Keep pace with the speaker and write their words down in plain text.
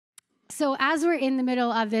So as we're in the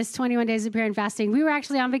middle of this 21 days of prayer and fasting, we were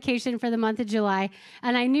actually on vacation for the month of July,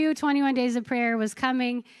 and I knew 21 days of prayer was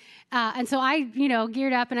coming. And so I,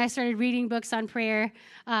 geared up and I started reading books on prayer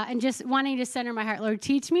and just wanting to center my heart. Lord,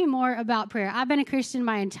 teach me more about prayer. I've been a Christian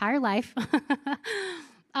my entire life,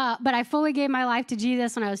 but I fully gave my life to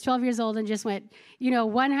Jesus when I was 12 years old and just went,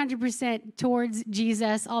 100% towards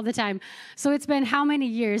Jesus all the time. So it's been how many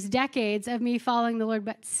years, decades of me following the Lord,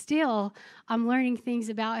 but still I'm learning things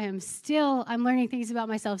about him. Still, I'm learning things about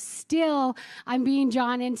myself. Still, I'm being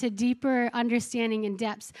drawn into deeper understanding and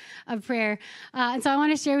depths of prayer. And so I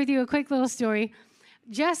want to share with you a quick little story.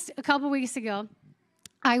 Just a couple weeks ago,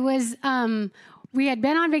 we had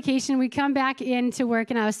been on vacation. We come back into work,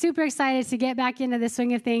 and I was super excited to get back into the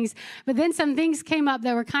swing of things. But then some things came up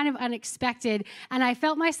that were kind of unexpected, and I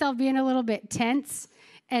felt myself being a little bit tense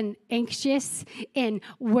and anxious and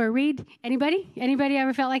worried. Anybody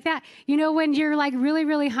ever felt like that? When you're like really,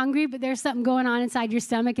 really hungry, but there's something going on inside your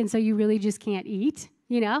stomach, and so you really just can't eat.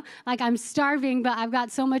 Like I'm starving, but I've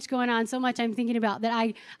got so much going on, so much I'm thinking about that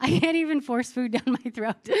I can't even force food down my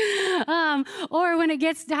throat. Or when it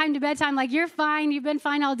gets time to bedtime, like you're fine, you've been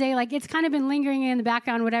fine all day, like it's kind of been lingering in the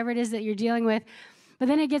background, whatever it is that you're dealing with. But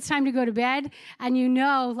then it gets time to go to bed,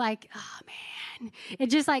 and like, oh man, it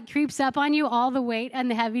just like creeps up on you. All the weight and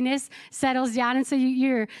the heaviness settles down. And so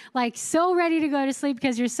you're like so ready to go to sleep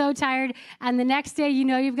because you're so tired. And the next day,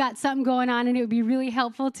 you've got something going on, and it would be really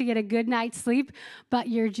helpful to get a good night's sleep, but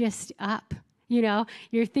you're just up.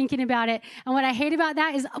 You're thinking about it. And what I hate about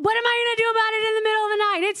that is, what am I going to do about it in the middle of the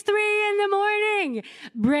night? It's 3 a.m.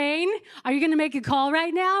 Brain, are you going to make a call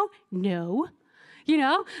right now? No.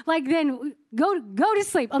 Then go to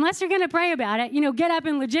sleep. Unless you're going to pray about it, get up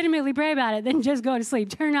and legitimately pray about it, then just go to sleep,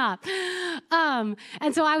 turn off. And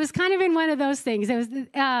so I was kind of in one of those things. It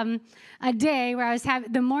was a day where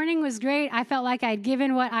the morning was great. I felt like I'd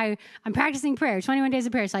given I'm practicing prayer, 21 days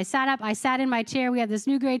of prayer. So I sat up, I sat in my chair. We have this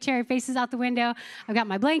new gray chair, it faces out the window. I've got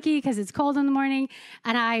my blankie because it's cold in the morning.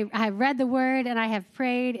 And I have read the word, and I have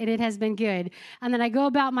prayed, and it has been good. And then I go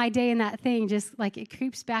about my day, and that thing just like it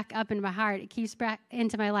creeps back up into my heart. It keeps back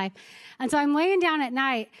into my life. And so I'm laying down at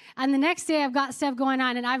night, and the next day I've got stuff going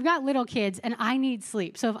on, and I've got little kids, and I need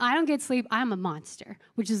sleep. So if I don't get sleep, I'm a monster,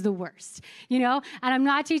 which is the worst, and I'm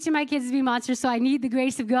not teaching my kids to be monsters, so I need the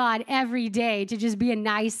grace of God every day to just be a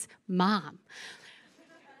nice mom.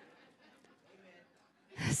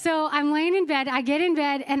 So I'm laying in bed. I get in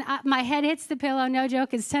bed, and my head hits the pillow. No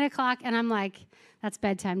joke. It's 10 o'clock, and I'm like, that's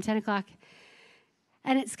bedtime, 10 o'clock.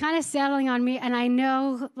 And it's kind of settling on me, and I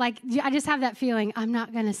know, I just have that feeling, I'm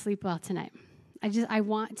not going to sleep well tonight. I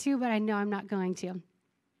want to, but I know I'm not going to.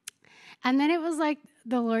 And then it was like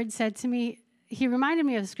the Lord said to me, he reminded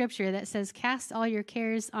me of scripture that says, cast all your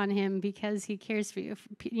cares on him because he cares for you.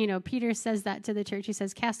 Peter says that to the church. He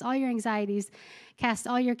says, cast all your anxieties, cast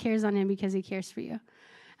all your cares on him because he cares for you.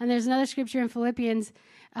 And there's another scripture in Philippians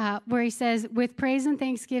where he says, with praise and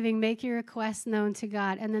thanksgiving, make your requests known to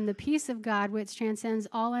God. And then the peace of God, which transcends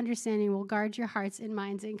all understanding, will guard your hearts and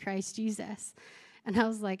minds in Christ Jesus. And I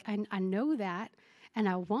was like, I know that, and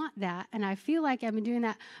I want that, and I feel like I've been doing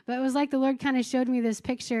that. But it was like the Lord kind of showed me this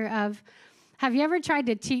picture of, have you ever tried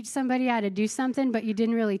to teach somebody how to do something, but you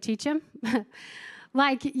didn't really teach them?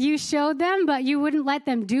 Like you showed them, but you wouldn't let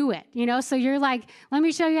them do it, So you're like, let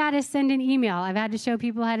me show you how to send an email. I've had to show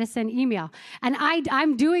people how to send email. And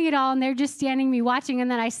I'm doing it all, and they're just standing me watching, and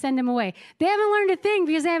then I send them away. They haven't learned a thing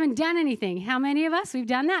because they haven't done anything. How many of us, we've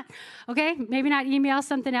done that? Okay, maybe not email,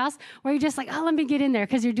 something else, where you're just like, oh, let me get in there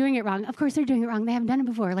because you're doing it wrong. Of course they're doing it wrong. They haven't done it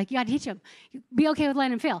before. Like, you got to teach them. Be okay with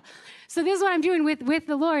letting them fail. So this is what I'm doing with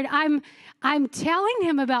the Lord. I'm telling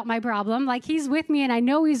him about my problem, like he's with me, and I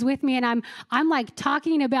know he's with me, and I'm like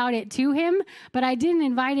talking about it to him, but I didn't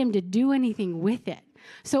invite him to do anything with it.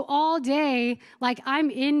 So all day, like I'm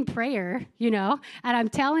in prayer, and I'm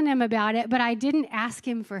telling him about it, but I didn't ask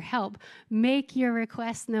him for help. Make your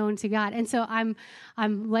request known to God. And so I'm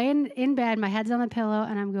laying in bed, my head's on the pillow,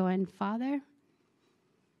 and I'm going, Father.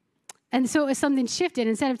 And so if something shifted,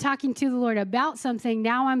 instead of talking to the Lord about something,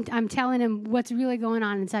 now I'm telling him what's really going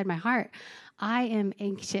on inside my heart. I am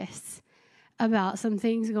anxious about some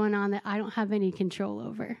things going on that I don't have any control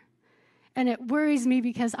over. And it worries me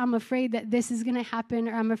because I'm afraid that this is going to happen,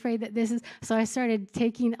 or I'm afraid that this is. So I started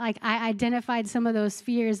I identified some of those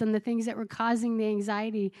fears and the things that were causing the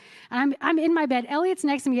anxiety. And I'm in my bed. Elliot's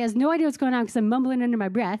next to me. He has no idea what's going on because I'm mumbling under my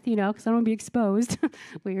breath, because I don't want to be exposed.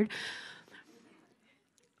 Weird.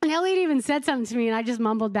 And Elliot even said something to me, and I just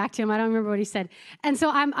mumbled back to him. I don't remember what he said. And so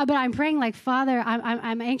I'm praying like, Father,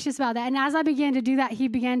 I'm anxious about that. And as I began to do that, he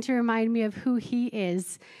began to remind me of who he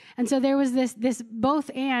is. And so there was this both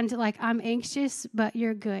and, like, I'm anxious, but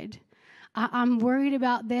you're good. I'm worried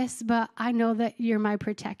about this, but I know that you're my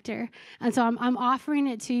protector. And so I'm offering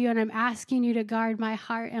it to you, and I'm asking you to guard my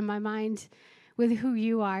heart and my mind with who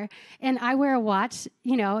you are. And I wear a watch,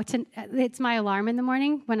 it's my alarm in the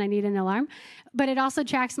morning when I need an alarm, but it also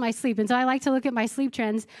tracks my sleep. And so I like to look at my sleep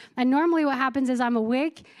trends. And normally what happens is I'm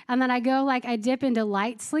awake, and then I dip into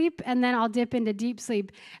light sleep, and then I'll dip into deep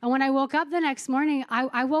sleep. And when I woke up the next morning,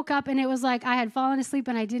 I woke up and it was like I had fallen asleep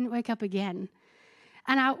and I didn't wake up again.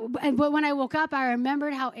 But when I woke up, I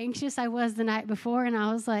remembered how anxious I was the night before, and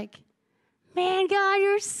I was like, man, God,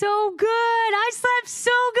 you're so good. I slept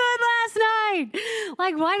so good last night.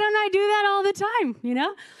 Like, why don't I do that all the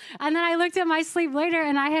time, And then I looked at my sleep later,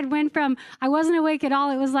 and I had went from, I wasn't awake at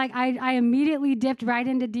all. It was like I immediately dipped right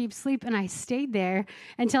into deep sleep, and I stayed there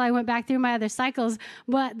until I went back through my other cycles.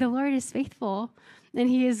 But the Lord is faithful, and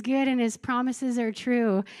he is good, and his promises are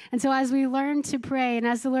true. And so as we learn to pray, and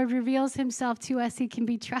as the Lord reveals himself to us, he can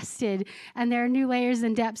be trusted, and there are new layers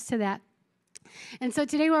and depths to that. And so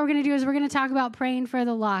today what we're going to do is we're going to talk about praying for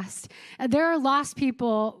the lost. There are lost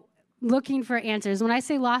people looking for answers. When I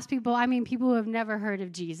say lost people, I mean people who have never heard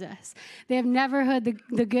of Jesus. They have never heard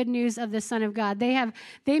the good news of the Son of God.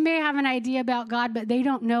 They may have an idea about God, but they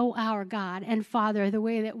don't know our God and Father the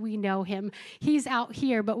way that we know him. He's out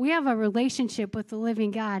here, but we have a relationship with the living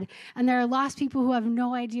God. And there are lost people who have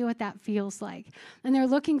no idea what that feels like. And they're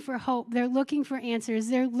looking for hope. They're looking for answers.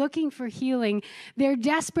 They're looking for healing. They're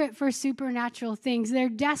desperate for supernatural things. They're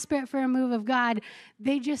desperate for a move of God.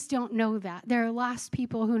 They just don't know that. There are lost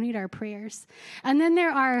people who need our prayers. And then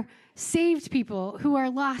there are saved people who are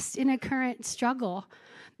lost in a current struggle.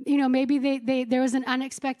 Maybe there was an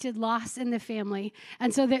unexpected loss in the family.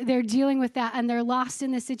 And so they're dealing with that, and they're lost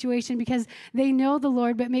in this situation because they know the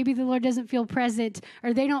Lord, but maybe the Lord doesn't feel present,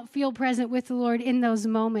 or they don't feel present with the Lord in those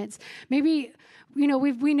moments. Maybe, we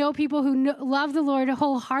know people who love the Lord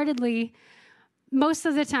wholeheartedly most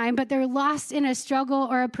of the time, but they're lost in a struggle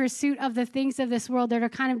or a pursuit of the things of this world that are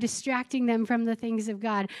kind of distracting them from the things of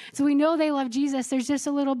God. So we know they love Jesus. There's just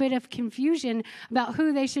a little bit of confusion about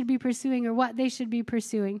who they should be pursuing or what they should be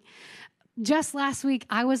pursuing. Just last week,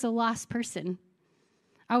 I was a lost person.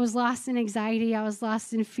 I was lost in anxiety. I was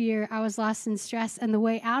lost in fear. I was lost in stress. And the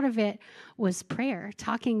way out of it was prayer,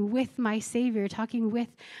 talking with my Savior, talking with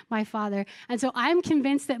my Father. And so I'm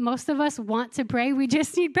convinced that most of us want to pray. We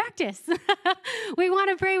just need practice. We want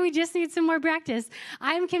to pray. We just need some more practice.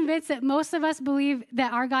 I'm convinced that most of us believe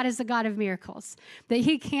that our God is a God of miracles, that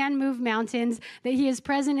he can move mountains, that he is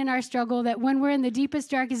present in our struggle, that when we're in the deepest,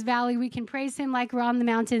 darkest valley, we can praise him like we're on the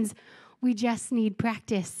mountains. We just need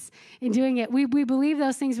practice in doing it. We believe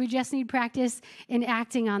those things. We just need practice in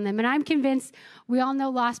acting on them. And I'm convinced we all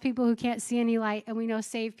know lost people who can't see any light, and we know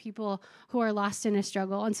saved people who are lost in a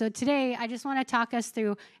struggle. And so today, I just want to talk us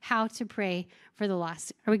through how to pray for the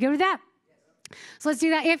lost. Are we good with that? So let's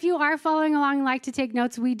do that. If you are following along and like to take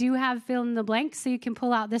notes, we do have fill in the blanks, so you can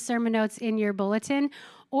pull out the sermon notes in your bulletin.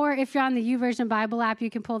 Or if you're on the YouVersion Bible app, you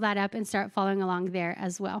can pull that up and start following along there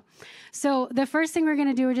as well. So the first thing we're going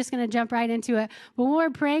to do, we're just going to jump right into it. When we're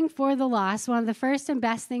praying for the lost, one of the first and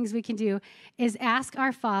best things we can do is ask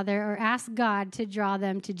our Father or ask God to draw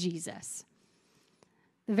them to Jesus.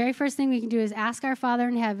 The very first thing we can do is ask our Father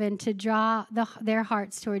in heaven to draw their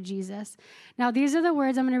hearts toward Jesus. Now, these are the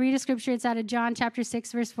words. I'm going to read a scripture. It's out of John chapter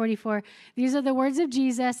 6, verse 44. These are the words of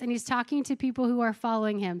Jesus, and he's talking to people who are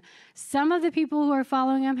following him. Some of the people who are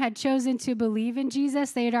following him had chosen to believe in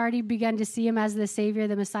Jesus. They had already begun to see him as the Savior,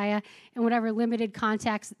 the Messiah, in whatever limited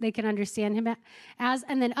context they can understand him as.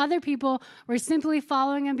 And then other people were simply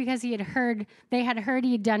following him because they had heard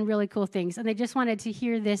he had done really cool things, and they just wanted to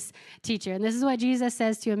hear this teacher. And this is what Jesus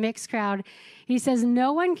says to a mixed crowd. He says,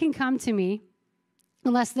 "No one can come to me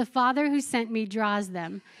unless the Father who sent me draws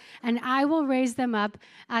them, and I will raise them up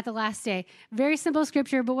at the last day." Very simple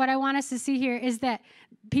scripture, but what I want us to see here is that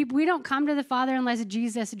we don't come to the Father unless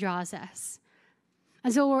Jesus draws us.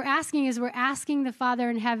 And so what we're asking the Father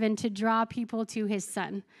in heaven to draw people to his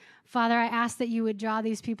Son. Father, I ask that you would draw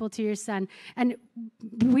these people to your Son. And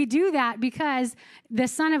we do that because the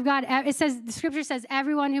Son of God, the scripture says,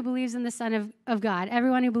 everyone who believes in the Son of God,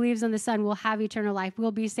 everyone who believes in the Son will have eternal life,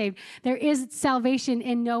 will be saved. There is salvation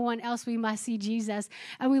in no one else. We must see Jesus.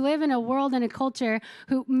 And we live in a world and a culture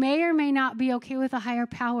who may or may not be okay with a higher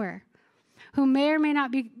power, who may or may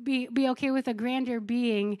not be okay with a grander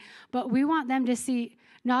being, but we want them to see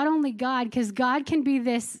not only God, because God can be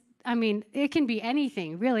this, it can be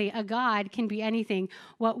anything, really. A God can be anything.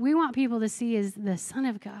 What we want people to see is the Son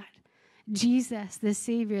of God Jesus, the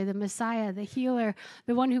Savior, the Messiah, the healer,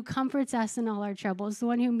 the one who comforts us in all our troubles, the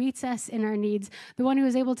one who meets us in our needs, the one who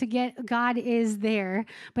is able to get, God is there,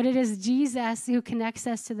 but it is Jesus who connects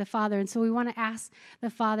us to the Father. And so we want to ask the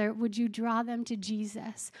Father, would you draw them to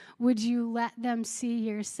Jesus? Would you let them see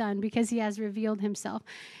your Son because he has revealed himself?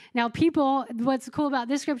 Now, people, what's cool about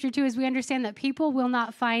this scripture too is we understand that people will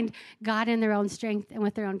not find God in their own strength and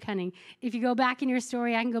with their own cunning. If you go back in your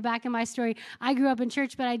story, I can go back in my story. I grew up in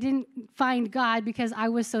church, but I didn't find God because I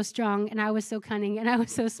was so strong and I was so cunning and I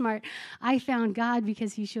was so smart. I found God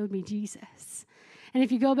because he showed me Jesus. And if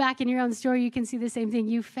you go back in your own story, you can see the same thing.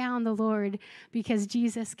 You found the Lord because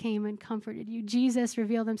Jesus came and comforted you. Jesus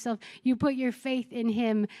revealed himself. You put your faith in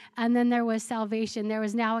him, and then there was salvation. There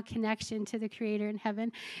was now a connection to the Creator in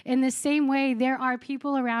heaven. In the same way, there are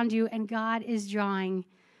people around you, and God is drawing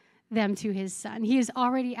them to his Son. He is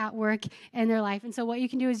already at work in their life. And so what you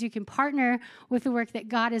can do is you can partner with the work that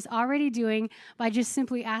God is already doing by just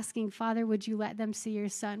simply asking, Father, would you let them see your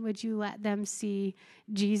Son? Would you let them see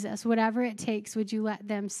Jesus? Whatever it takes, would you let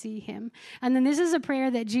them see him? And then this is a prayer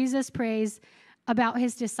that Jesus prays about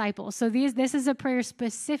his disciples. So this is a prayer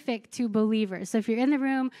specific to believers. So if you're in the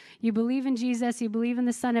room, you believe in Jesus, you believe in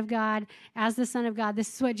the Son of God, as the Son of God,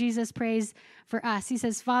 this is what Jesus prays for us. He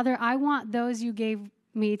says, Father, I want those you gave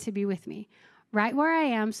me to be with me, right where I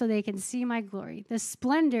am, so they can see my glory, the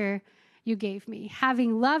splendor you gave me.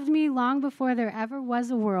 Having loved me long before there ever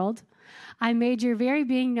was a world, I made your very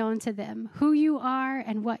being known to them, who you are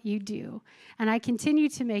and what you do. And I continue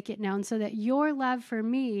to make it known so that your love for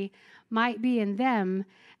me might be in them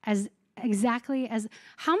as exactly as...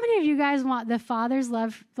 How many of you guys want the Father's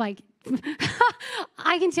love, like...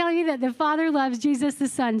 I can tell you that the Father loves Jesus the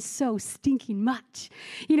Son so stinking much.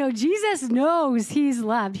 You know, Jesus knows he's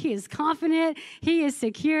loved. He is confident. He is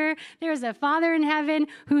secure. There's a Father in heaven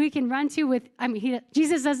who he can run to with,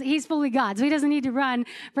 he's fully God, so he doesn't need to run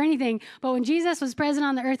for anything. But when Jesus was present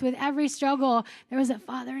on the earth with every struggle, there was a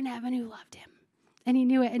Father in heaven who loved him. And he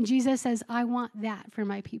knew it. And Jesus says, I want that for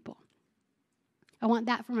my people. I want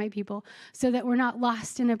that for my people so that we're not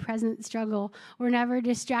lost in a present struggle. We're never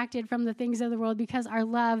distracted from the things of the world because our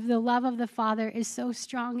love, the love of the Father, is so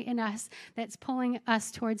strong in us that's pulling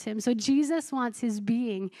us towards him. So Jesus wants his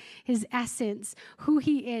being, his essence, who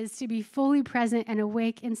he is, to be fully present and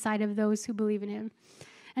awake inside of those who believe in him.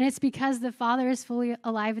 And it's because the Father is fully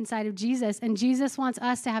alive inside of Jesus, and Jesus wants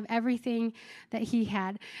us to have everything that he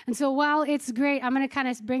had. And so while it's great, I'm going to kind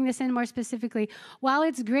of bring this in more specifically. While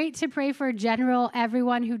it's great to pray for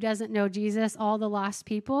everyone who doesn't know Jesus, all the lost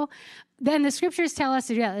people, then the scriptures tell us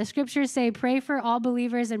to do that. The scriptures say, pray for all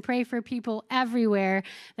believers and pray for people everywhere,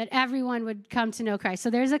 that everyone would come to know Christ. So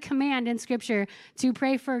there's a command in scripture to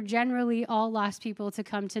pray for generally all lost people to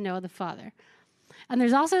come to know the Father. And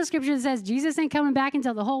there's also a scripture that says Jesus ain't coming back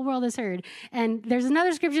until the whole world is heard. And there's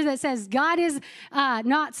another scripture that says God is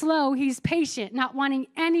not slow, he's patient, not wanting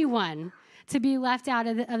anyone to be left out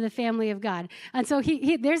of the family of God. And so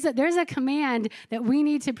there's a command that we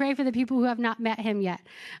need to pray for the people who have not met him yet.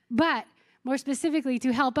 But more specifically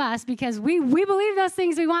to help us, because we believe those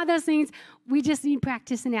things, we want those things, we just need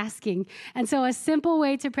practice in asking. And so a simple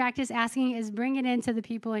way to practice asking is bring it into the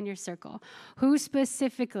people in your circle. Who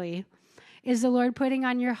specifically is the Lord putting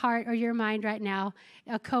on your heart or your mind right now?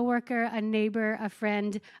 A coworker, a neighbor, a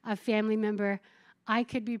friend, a family member. I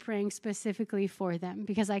could be praying specifically for them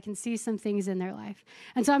because I can see some things in their life.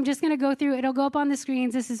 And so I'm just going to go through. It'll go up on the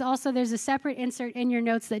screens. There's a separate insert in your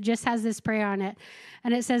notes that just has this prayer on it.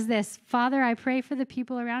 And it says this: Father, I pray for the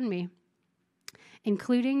people around me,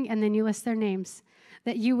 including, and then you list their names,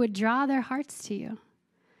 that you would draw their hearts to you.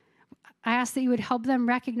 I ask that you would help them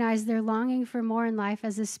recognize their longing for more in life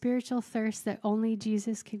as a spiritual thirst that only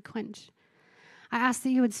Jesus could quench. I ask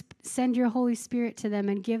that you would send your Holy Spirit to them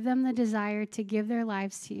and give them the desire to give their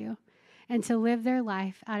lives to you and to live their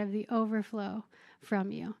life out of the overflow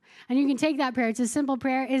from you. And you can take that prayer. It's a simple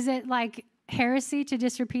prayer. Is it like heresy to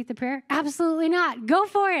just repeat the prayer? Absolutely not. Go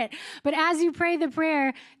for it. But as you pray the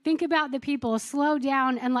prayer, think about the people, slow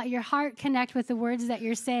down and let your heart connect with the words that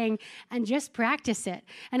you're saying and just practice it.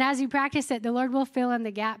 And as you practice it, the Lord will fill in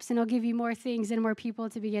the gaps and he'll give you more things and more people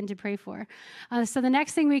to begin to pray for. So the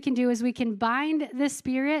next thing we can do is we can bind the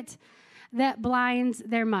spirit that blinds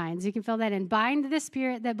their minds. You can fill that in. Bind the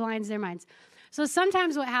spirit that blinds their minds. So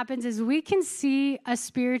sometimes what happens is we can see a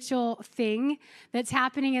spiritual thing that's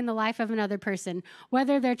happening in the life of another person.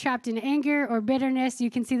 Whether they're trapped in anger or bitterness, you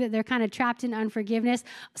can see that they're kind of trapped in unforgiveness.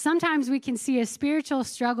 Sometimes we can see a spiritual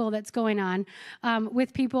struggle that's going on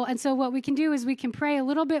with people. And so what we can do is we can pray a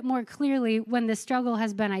little bit more clearly when the struggle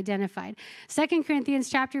has been identified. 2 Corinthians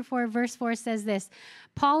chapter 4, verse 4 says this.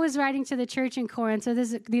 Paul is writing to the church in Corinth, so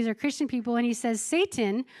these are Christian people, and he says,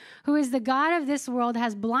 Satan, who is the god of this world,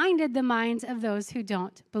 has blinded the minds of those who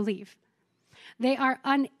don't believe. They are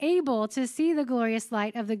unable to see the glorious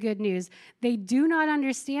light of the good news. They do not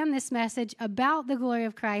understand this message about the glory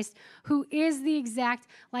of Christ, who is the exact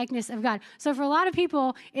likeness of God. So for a lot of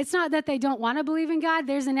people, it's not that they don't want to believe in God.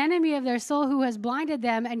 There's an enemy of their soul who has blinded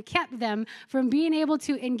them and kept them from being able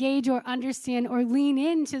to engage or understand or lean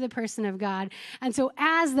into the person of God. And so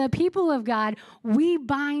as the people of God, we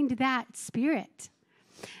bind that spirit.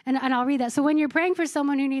 And I'll read that. So when you're praying for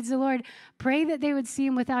someone who needs the Lord, pray that they would see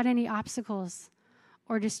him without any obstacles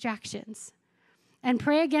or distractions. And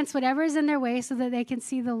pray against whatever is in their way so that they can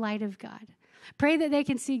see the light of God. Pray that they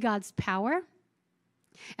can see God's power.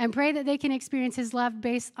 And pray that they can experience his love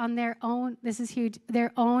based on their own, this is huge,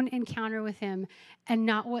 their own encounter with him and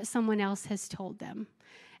not what someone else has told them.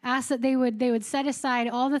 Ask that they would set aside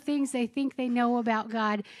all the things they think they know about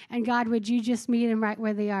God, and God, would you just meet them right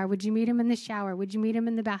where they are? Would you meet them in the shower? Would you meet them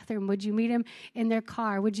in the bathroom? Would you meet them in their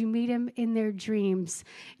car? Would you meet them in their dreams?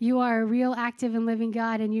 You are a real, active, and living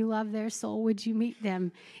God, and you love their soul. Would you meet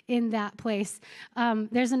them in that place?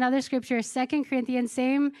 There's another scripture, 2 Corinthians,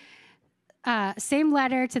 same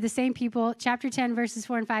letter to the same people, chapter 10, verses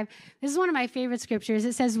 4 and 5. This is one of my favorite scriptures.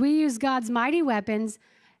 It says, we use God's mighty weapons,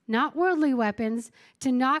 not worldly weapons,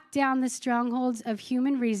 to knock down the strongholds of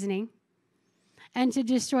human reasoning and to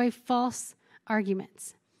destroy false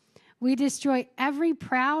arguments. We destroy every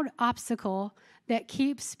proud obstacle that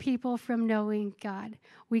keeps people from knowing God.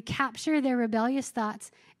 We capture their rebellious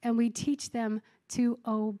thoughts and we teach them to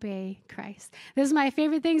obey Christ. This is my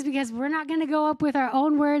favorite things because we're not going to go up with our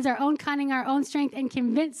own words, our own cunning, our own strength, and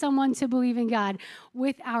convince someone to believe in God.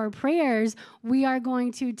 With our prayers, we are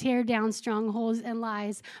going to tear down strongholds and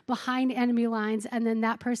lies behind enemy lines, and then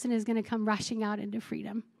that person is going to come rushing out into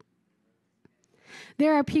freedom.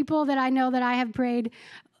 There are people that I know that I have prayed,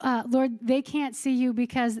 Lord, they can't see you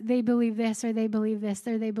because they believe this or they believe this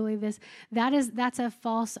or they believe this. That's a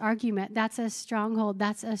false argument. That's a stronghold.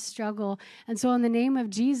 That's a struggle. And so in the name of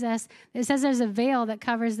Jesus, it says there's a veil that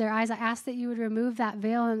covers their eyes. I ask that you would remove that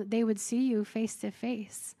veil and that they would see you face to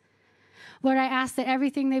face. Lord, I ask that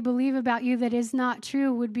everything they believe about you that is not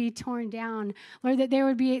true would be torn down. Lord, that they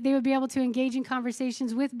would be able to engage in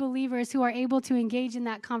conversations with believers who are able to engage in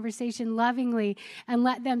that conversation lovingly and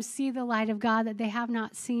let them see the light of God that they have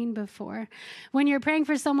not seen before. When you're praying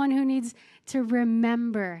for someone who needs to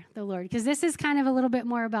remember the Lord, because this is kind of a little bit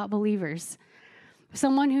more about believers.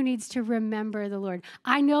 Someone who needs to remember the Lord.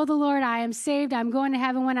 I know the Lord. I am saved. I'm going to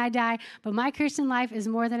heaven when I die. But my Christian life is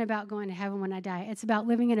more than about going to heaven when I die. It's about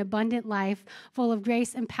living an abundant life full of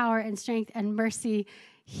grace and power and strength and mercy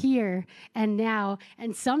here and now.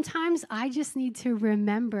 And sometimes I just need to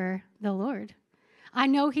remember the Lord. I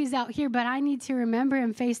know he's out here, but I need to remember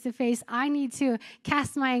him face to face. I need to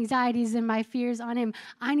cast my anxieties and my fears on him.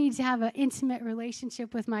 I need to have an intimate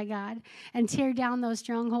relationship with my God and tear down those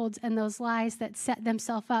strongholds and those lies that set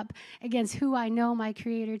themselves up against who I know my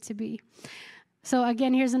Creator to be. So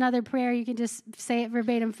again, here's another prayer. You can just say it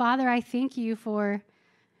verbatim. Father, I thank you for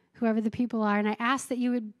whoever the people are, and I ask that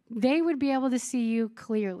they would be able to see you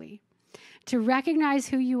clearly, to recognize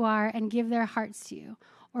who you are and give their hearts to you.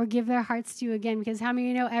 Or give their hearts to you again. Because how many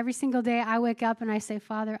of you know every single day I wake up and I say,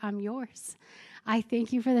 Father, I'm yours. I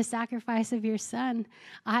thank you for the sacrifice of your Son.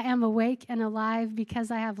 I am awake and alive because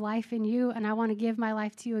I have life in you, and I want to give my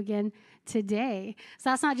life to you again today. So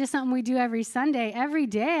that's not just something we do every Sunday. Every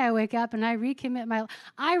day I wake up and I recommit my life.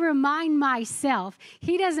 I remind myself,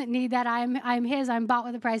 he doesn't need that. I'm his. I'm bought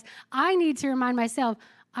with a price. I need to remind myself,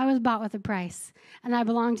 I was bought with a price, and I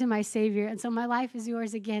belong to my Savior, and so my life is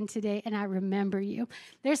yours again today, and I remember you.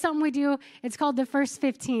 There's something we do. It's called the first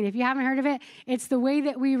 15. If you haven't heard of it, it's the way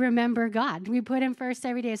that we remember God. We put him first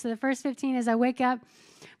every day. So the first 15 is I wake up.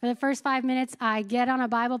 For the first 5 minutes, I get on a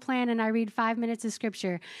Bible plan, and I read 5 minutes of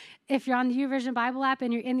Scripture. If you're on the YouVersion Bible app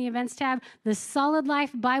and you're in the events tab, the Solid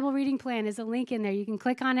Life Bible Reading Plan is a link in there. You can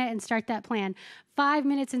click on it and start that plan. 5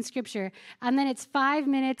 minutes in Scripture. And then it's 5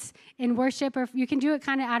 minutes in worship, or you can do it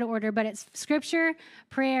kind of out of order, but it's Scripture,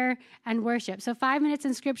 prayer, and worship. So 5 minutes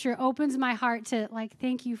in Scripture opens my heart to,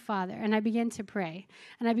 thank you, Father. And I begin to pray,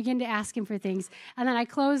 and I begin to ask him for things. And then I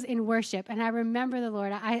close in worship, and I remember the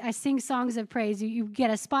Lord. I sing songs of praise. You get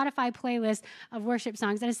a Spotify playlist of worship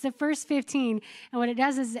songs, and it's the first 15. And what it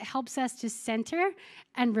does is it helps us to center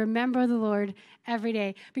and remember the Lord every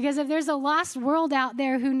day. Because if there's a lost world out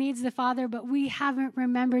there who needs the Father, but we haven't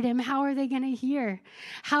remembered him, how are they going to hear?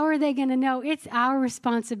 How are they going to know? It's our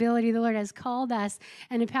responsibility. The Lord has called us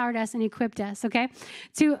and empowered us and equipped us, okay?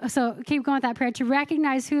 So keep going with that prayer, to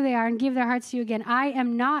recognize who they are and give their hearts to you again.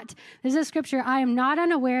 There's a scripture, I am not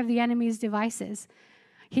unaware of the enemy's devices.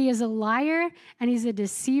 He is a liar and he's a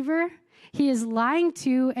deceiver. He is lying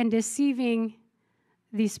to and deceiving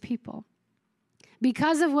these people.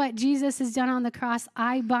 Because of what Jesus has done on the cross,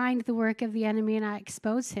 I bind the work of the enemy and I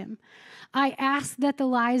expose him. I ask that the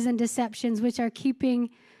lies and deceptions which are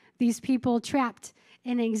keeping these people trapped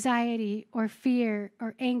in anxiety or fear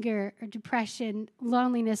or anger or depression,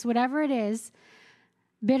 loneliness, whatever it is,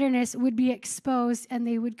 bitterness would be exposed and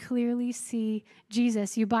they would clearly see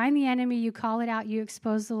Jesus. You bind the enemy, you call it out, you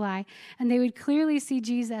expose the lie, and they would clearly see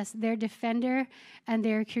Jesus, their defender and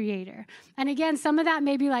their creator. And again, some of that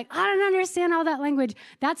may be like, I don't understand all that language.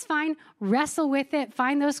 That's fine. Wrestle with it.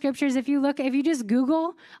 Find those scriptures. If you just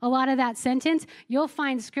Google a lot of that sentence, you'll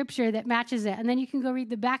find scripture that matches it. And then you can go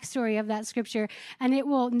read the backstory of that scripture, and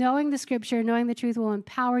knowing the scripture, knowing the truth will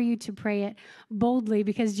empower you to pray it boldly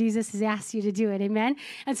because Jesus has asked you to do it. Amen?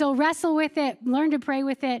 And so wrestle with it, learn to pray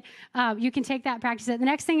with it. You can take that, practice it. The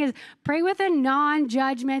next thing is pray with a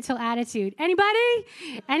non-judgmental attitude. Anybody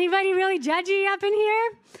really judgy up in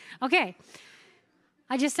here? Okay.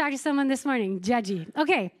 I just talked to someone this morning, judgy.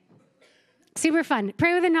 Okay. Super fun.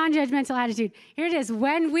 Pray with a non-judgmental attitude. Here it is.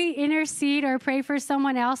 When we intercede or pray for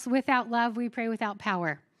someone else without love, we pray without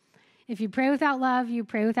power. If you pray without love, you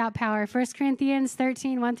pray without power. 1 Corinthians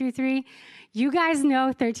 13, 1 through 3. You guys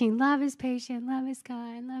know 13. Love is patient. Love is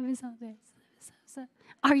kind. Love is all this.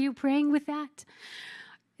 Are you praying with that?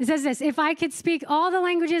 It says this, if I could speak all the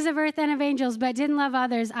languages of earth and of angels, but didn't love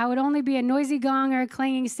others, I would only be a noisy gong or a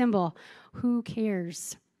clanging cymbal. Who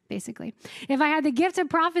cares? Basically. If I had the gift of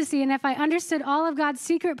prophecy and if I understood all of God's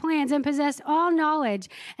secret plans and possessed all knowledge,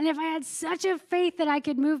 and if I had such a faith that I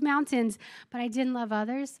could move mountains, but I didn't love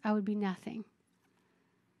others, I would be nothing.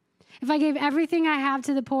 If I gave everything I have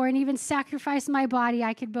to the poor and even sacrificed my body,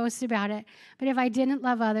 I could boast about it. But if I didn't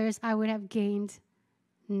love others, I would have gained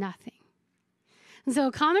nothing. And so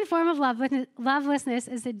a common form of lovelessness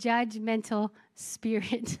is a judgmental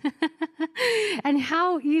spirit. And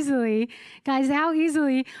how easily,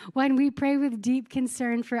 when we pray with deep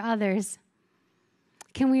concern for others,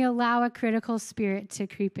 can we allow a critical spirit to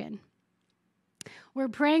creep in? We're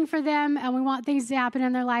praying for them and we want things to happen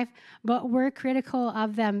in their life, but we're critical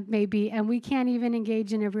of them maybe, and we can't even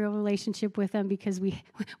engage in a real relationship with them because we hate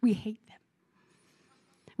them.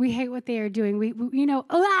 We hate what they are doing.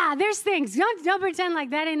 There's things. Don't pretend like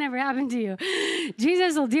that ain't never happened to you.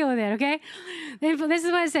 Jesus will deal with it, okay? This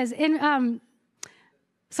is what it says.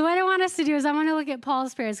 So what I want us to do is I want to look at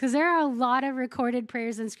Paul's prayers because there are a lot of recorded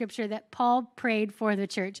prayers in Scripture that Paul prayed for the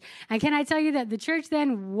church. And can I tell you that the church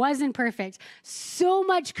then wasn't perfect? So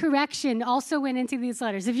much correction also went into these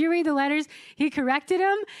letters. If you read the letters, he corrected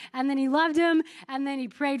them, and then he loved them, and then he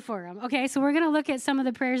prayed for them. Okay, so we're going to look at some of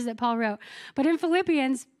the prayers that Paul wrote. But in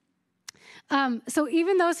Philippians, so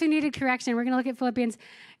even those who needed correction, we're going to look at Philippians.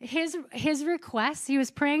 His requests, he was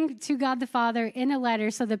praying to God the Father in a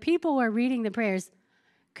letter, so the people were reading the prayers.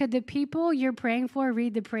 Could the people you're praying for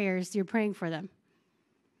read the prayers you're praying for them?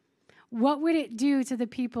 What would it do to the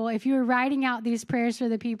people if you were writing out these prayers for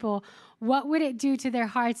the people? What would it do to their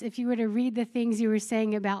hearts if you were to read the things you were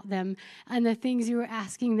saying about them and the things you were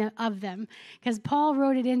asking of them? Because Paul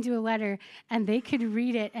wrote it into a letter, and they could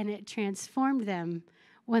read it, and it transformed them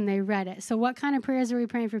when they read it. So what kind of prayers are we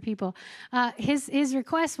praying for people? His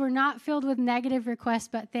requests were not filled with negative requests,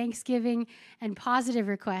 but thanksgiving and positive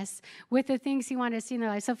requests with the things he wanted to see in their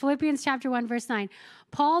life. So Philippians chapter 1, verse 9.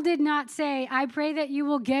 Paul did not say, I pray that you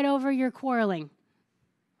will get over your quarreling.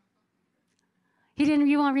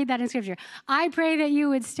 You won't read that in Scripture. I pray that you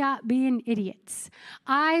would stop being idiots.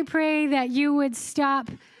 I pray that you would stop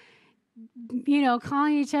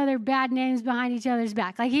calling each other bad names behind each other's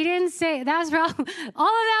back. Like he didn't say, that was probably, all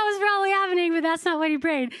of that was probably happening, but that's not what he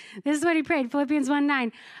prayed. This is what he prayed, Philippians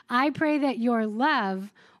 1:9. I pray that your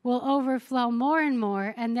love will overflow more and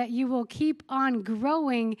more, and that you will keep on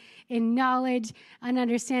growing in knowledge and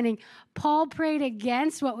understanding. Paul prayed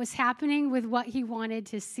against what was happening with what he wanted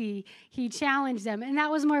to see. He challenged them, and that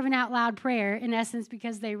was more of an out loud prayer, in essence,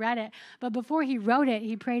 because they read it. But before he wrote it,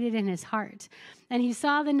 he prayed it in his heart. And he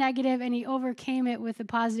saw the negative, and he overcame it with the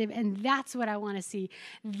positive, and that's what I want to see.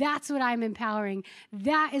 That's what I'm empowering.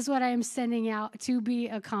 That is what I am sending out to be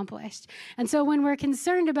accomplished. And so when we're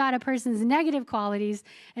concerned about a person's negative qualities,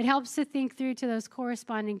 It helps to think through to those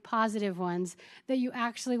corresponding positive ones that you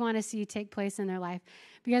actually want to see take place in their life.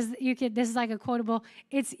 Because this is like a quotable,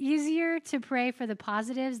 it's easier to pray for the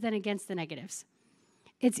positives than against the negatives.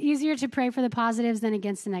 It's easier to pray for the positives than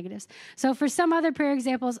against the negatives. So for some other prayer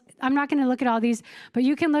examples, I'm not going to look at all these, but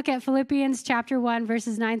you can look at Philippians chapter 1,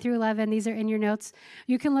 verses 9 through 11. These are in your notes.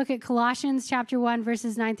 You can look at Colossians chapter 1,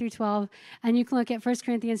 verses 9 through 12, and you can look at 1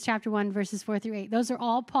 Corinthians chapter 1, verses 4 through 8. Those are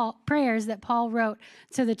all prayers that Paul wrote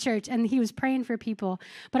to the church, and he was praying for people.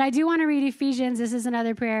 But I do want to read Ephesians. This is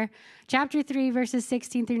another prayer, chapter 3, verses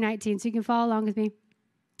 16 through 19, so you can follow along with me.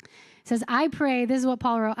 It says, I pray, this is what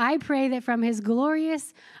Paul wrote, I pray that from his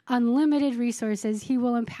glorious, unlimited resources, he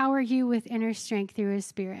will empower you with inner strength through his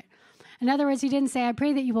Spirit. In other words, he didn't say, I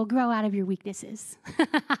pray that you will grow out of your weaknesses.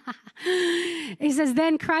 He says,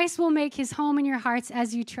 then Christ will make his home in your hearts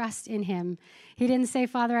as you trust in him. He didn't say,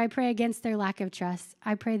 Father, I pray against their lack of trust.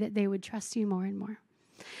 I pray that they would trust you more and more.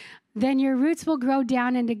 Then your roots will grow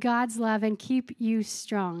down into God's love and keep you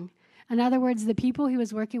strong. In other words, the people he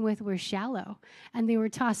was working with were shallow, and they were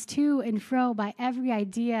tossed to and fro by every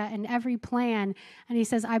idea and every plan. And he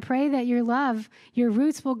says, I pray that your love, your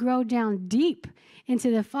roots will grow down deep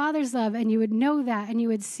into the Father's love, and you would know that, and you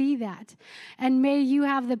would see that. And may you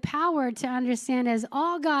have the power to understand, as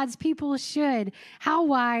all God's people should, how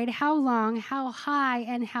wide, how long, how high,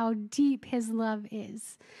 and how deep his love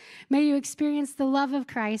is. May you experience the love of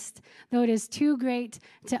Christ, though it is too great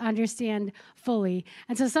to understand fully.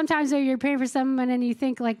 And so sometimes when you're praying for someone and you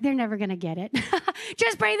think, like, they're never going to get it.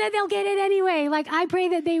 Just pray that they'll get it anyway. Like, I pray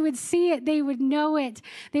that they would see it. They would know it.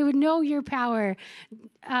 They would know your power.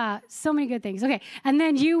 So many good things. Okay. And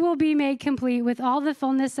then you will be made complete with all the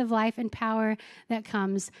fullness of life and power that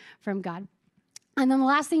comes from God. And then the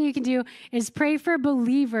last thing you can do is pray for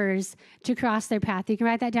believers to cross their path. You can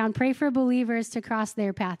write that down. Pray for believers to cross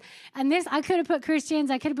their path. And this, I could have put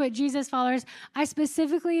Christians. I could have put Jesus followers. I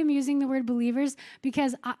specifically am using the word believers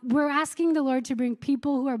because we're asking the Lord to bring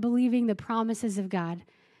people who are believing the promises of God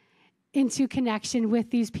into connection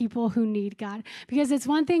with these people who need God. Because it's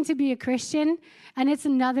one thing to be a Christian, and it's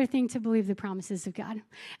another thing to believe the promises of God.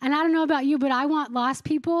 And I don't know about you, but I want lost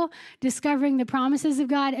people discovering the promises of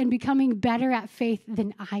God and becoming better at faith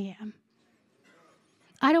than I am.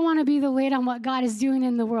 I don't want to be the lid on what God is doing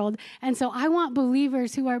in the world. And so I want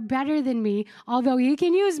believers who are better than me, although he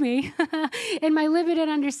can use me in my limited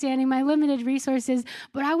understanding, my limited resources.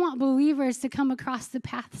 But I want believers to come across the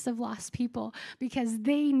paths of lost people because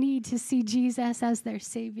they need to see Jesus as their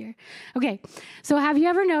Savior. Okay, so have you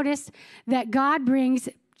ever noticed that God brings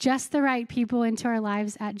just the right people into our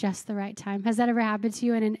lives at just the right time? Has that ever happened to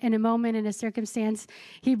you in a moment, in a circumstance?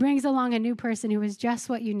 He brings along a new person who is just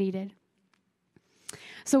what you needed.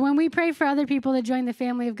 So when we pray for other people to join the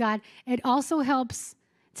family of God, it also helps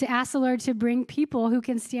to ask the Lord to bring people who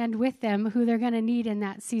can stand with them, who they're going to need in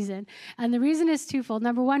that season. And the reason is twofold.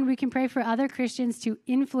 Number one, we can pray for other Christians to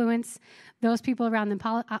influence those people around them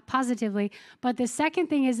positively. But the second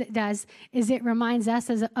thing it reminds us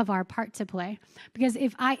of our part to play. Because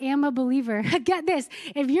if I am a believer, get this,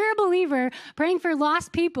 if you're a believer praying for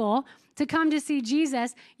lost people to come to see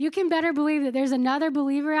Jesus, you can better believe that there's another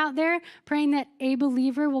believer out there praying that a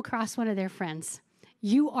believer will cross one of their friends.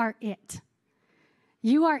 You are it.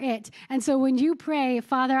 You are it. And so when you pray,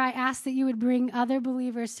 Father, I ask that you would bring other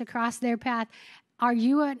believers to cross their path, are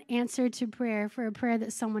you an answer to prayer for a prayer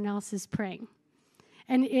that someone else is praying?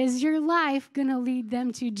 And is your life going to lead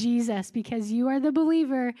them to Jesus because you are the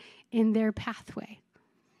believer in their pathway?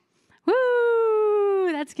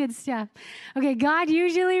 Woo! That's good stuff. Okay, God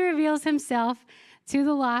usually reveals himself to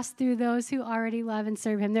the lost through those who already love and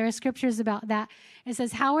serve him. There are scriptures about that. It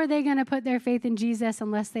says, how are they going to put their faith in Jesus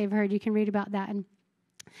unless they've heard? You can read about that. And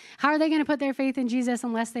how are they going to put their faith in Jesus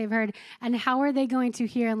unless they've heard? And how are they going to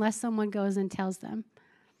hear unless someone goes and tells them?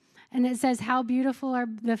 And it says, how beautiful are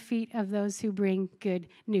the feet of those who bring good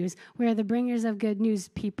news. We are the bringers of good news,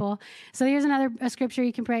 people. So here's a scripture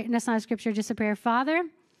you can pray. And that's not a scripture, just a prayer. Father,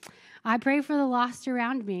 I pray for the lost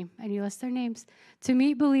around me, and you list their names, to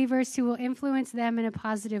meet believers who will influence them in a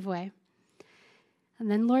positive way. And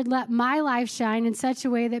then, Lord, let my life shine in such a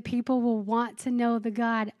way that people will want to know the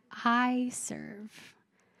God I serve.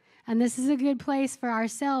 And this is a good place for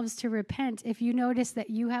ourselves to repent if you notice that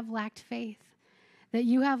you have lacked faith, that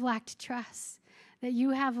you have lacked trust, that you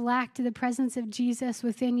have lacked the presence of Jesus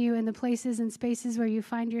within you in the places and spaces where you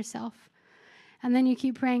find yourself. And then you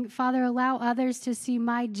keep praying, Father, allow others to see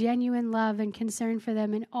my genuine love and concern for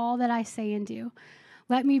them in all that I say and do.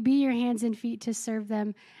 Let me be your hands and feet to serve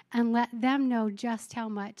them and let them know just how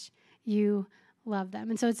much you love them.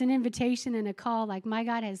 And so it's an invitation and a call, like my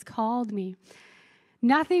God has called me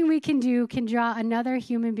Nothing we can do can draw another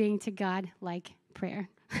human being to God like prayer.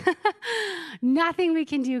 Nothing we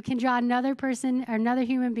can do can draw another person or another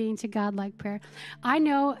human being to God like prayer. I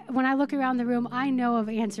know when I look around the room, I know of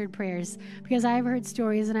answered prayers because I have heard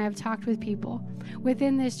stories and I have talked with people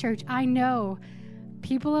within this church. I know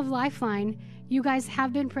people of Lifeline, you guys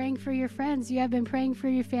have been praying for your friends. You have been praying for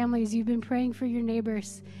your families. You've been praying for your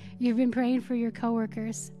neighbors. You've been praying for your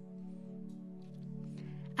coworkers.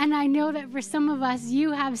 And I know that for some of us,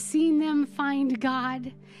 you have seen them find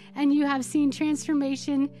God and you have seen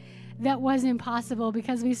transformation that was impossible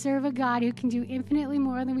because we serve a God who can do infinitely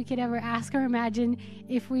more than we could ever ask or imagine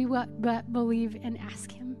if we but believe and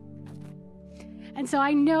ask him. And so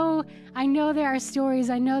I know there are stories,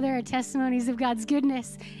 I know there are testimonies of God's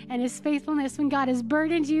goodness and his faithfulness. When God has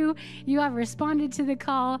burdened you, you have responded to the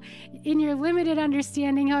call. In your limited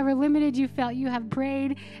understanding, however limited you felt, you have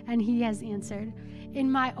prayed and he has answered.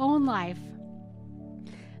 In my own life,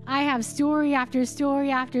 I have story after story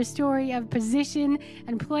after story of position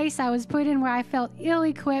and place I was put in where I felt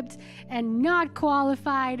ill-equipped and not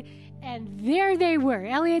qualified. And there they were.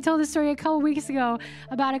 Elliot told a story a couple weeks ago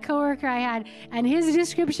about a coworker I had, and his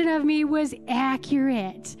description of me was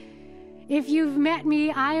accurate. If you've met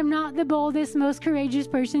me, I am not the boldest, most courageous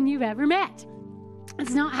person you've ever met.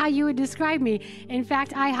 It's not how you would describe me. In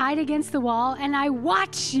fact, I hide against the wall and I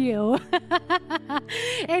watch you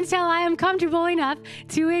until I am comfortable enough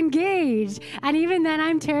to engage. And even then,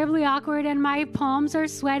 I'm terribly awkward and my palms are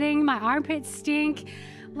sweating, my armpits stink.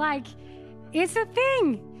 Like, it's a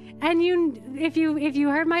thing. And if you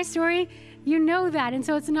heard my story, you know that. And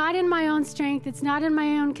so it's not in my own strength. It's not in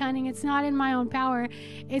my own cunning. It's not in my own power.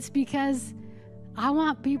 It's because I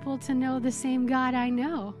want people to know the same God I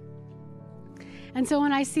know. And so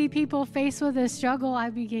when I see people faced with a struggle, I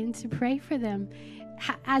begin to pray for them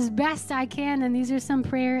as best I can. And these are some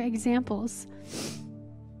prayer examples.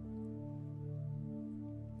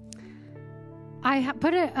 I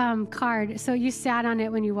put a card, so you sat on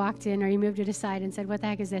it when you walked in or you moved it aside and said, what the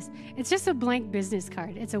heck is this? It's just a blank business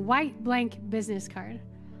card. It's a white blank business card.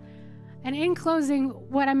 And in closing,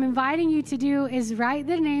 what I'm inviting you to do is write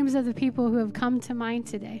the names of the people who have come to mind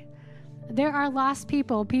today. There are lost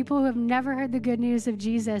people who have never heard the good news of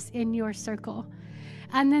Jesus in your circle.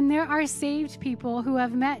 And then there are saved people who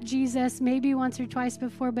have met Jesus maybe once or twice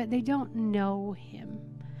before, but they don't know him.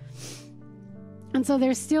 And so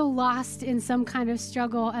they're still lost in some kind of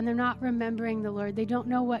struggle and they're not remembering the Lord. They don't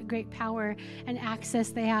know what great power and access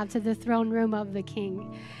they have to the throne room of the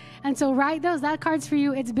King. And so write those. That card's for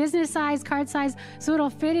you. It's business size, card size, so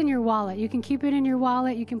it'll fit in your wallet. You can keep it in your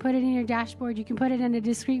wallet. You can put it in your dashboard. You can put it in a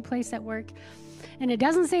discreet place at work. And it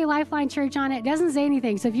doesn't say Lifeline Church on it. It doesn't say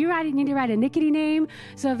anything. So if you need to write a nickety name,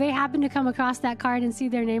 so if they happen to come across that card and see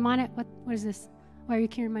their name on it, what is this? Why are you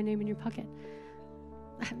carrying my name in your pocket?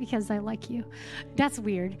 Because I like you. That's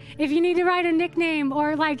weird. If you need to write a nickname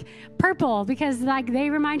or like purple because like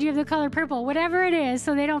they remind you of the color purple, whatever it is,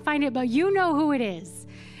 so they don't find it, but you know who it is.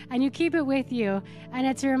 And you keep it with you. And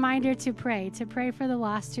it's a reminder to pray for the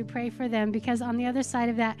lost, to pray for them, because on the other side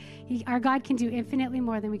of that, our God can do infinitely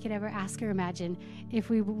more than we could ever ask or imagine if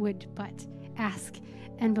we would but ask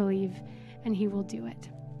and believe, and he will do it.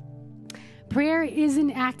 Prayer is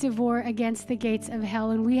an active war against the gates of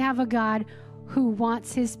hell, and we have a God who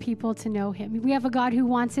wants his people to know him. We have a God who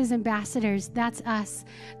wants his ambassadors, that's us,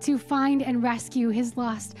 to find and rescue his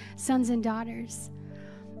lost sons and daughters.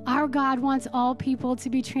 Our God wants all people to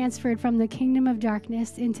be transferred from the kingdom of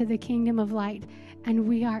darkness into the kingdom of light, and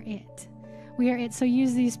we are it. We are it. So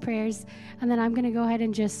use these prayers, and then I'm going to go ahead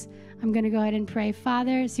and pray.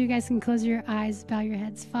 Father, so you guys can close your eyes, bow your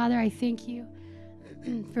heads. Father, I thank you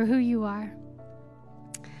for who you are.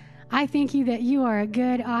 I thank you that you are a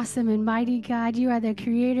good, awesome, and mighty God. You are the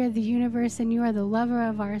creator of the universe, and you are the lover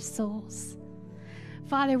of our souls.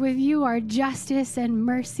 Father, with you are justice and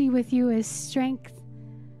mercy. With you is strength.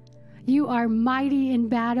 You are mighty in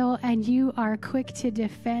battle, and you are quick to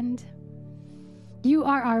defend. You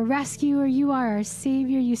are our rescuer. You are our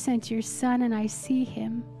Savior. You sent your Son, and I see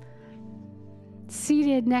him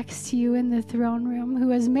seated next to you in the throne room, who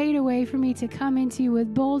has made a way for me to come into you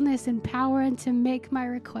with boldness and power and to make my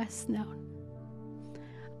requests known.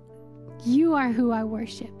 You are who I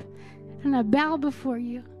worship, and I bow before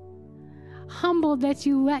you, humbled that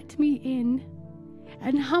you let me in,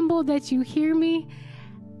 and humbled that you hear me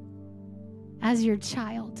as your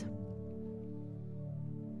child,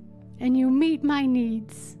 and you meet my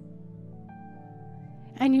needs,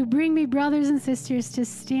 and you bring me brothers and sisters to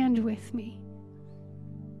stand with me.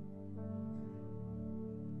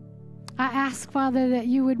 I ask, Father, that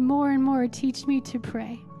you would more and more teach me to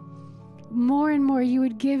pray. more and more you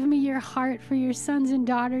would give me your heart for your sons and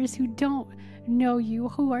daughters who don't know you,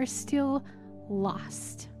 who are still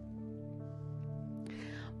lost.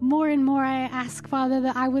 More and more I ask, Father,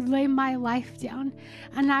 that I would lay my life down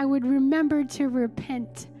and I would remember to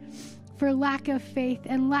repent for lack of faith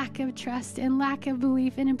and lack of trust and lack of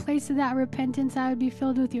belief. And in place of that repentance, I would be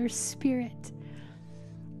filled with your spirit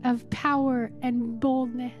of power and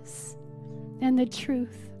boldness and the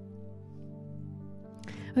truth.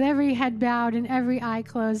 With every head bowed and every eye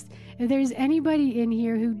closed, if there's anybody in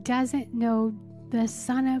here who doesn't know the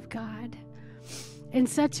Son of God in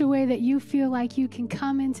such a way that you feel like you can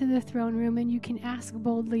come into the throne room and you can ask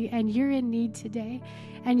boldly and you're in need today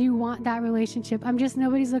and you want that relationship,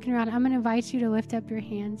 nobody's looking around. I'm going to invite you to lift up your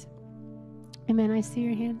hands. Amen. I see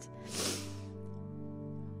your hands.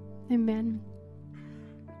 Amen.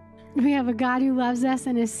 We have a God who loves us,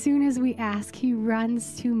 and as soon as we ask, he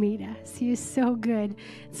runs to meet us. He is so good.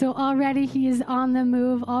 So already he is on the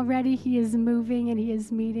move. Already he is moving and he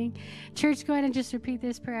is meeting. Church, go ahead and just repeat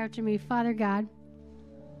this prayer after me. Father God,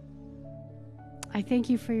 I thank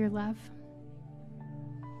you for your love.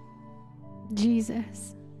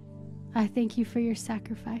 Jesus, I thank you for your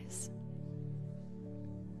sacrifice.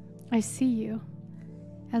 I see you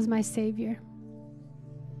as my Savior,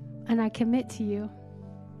 and I commit to you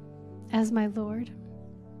as my Lord.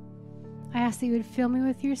 I ask that you would fill me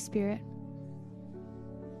with your Spirit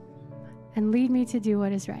and lead me to do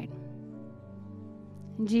what is right.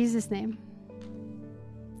 In Jesus' name,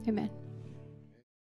 amen.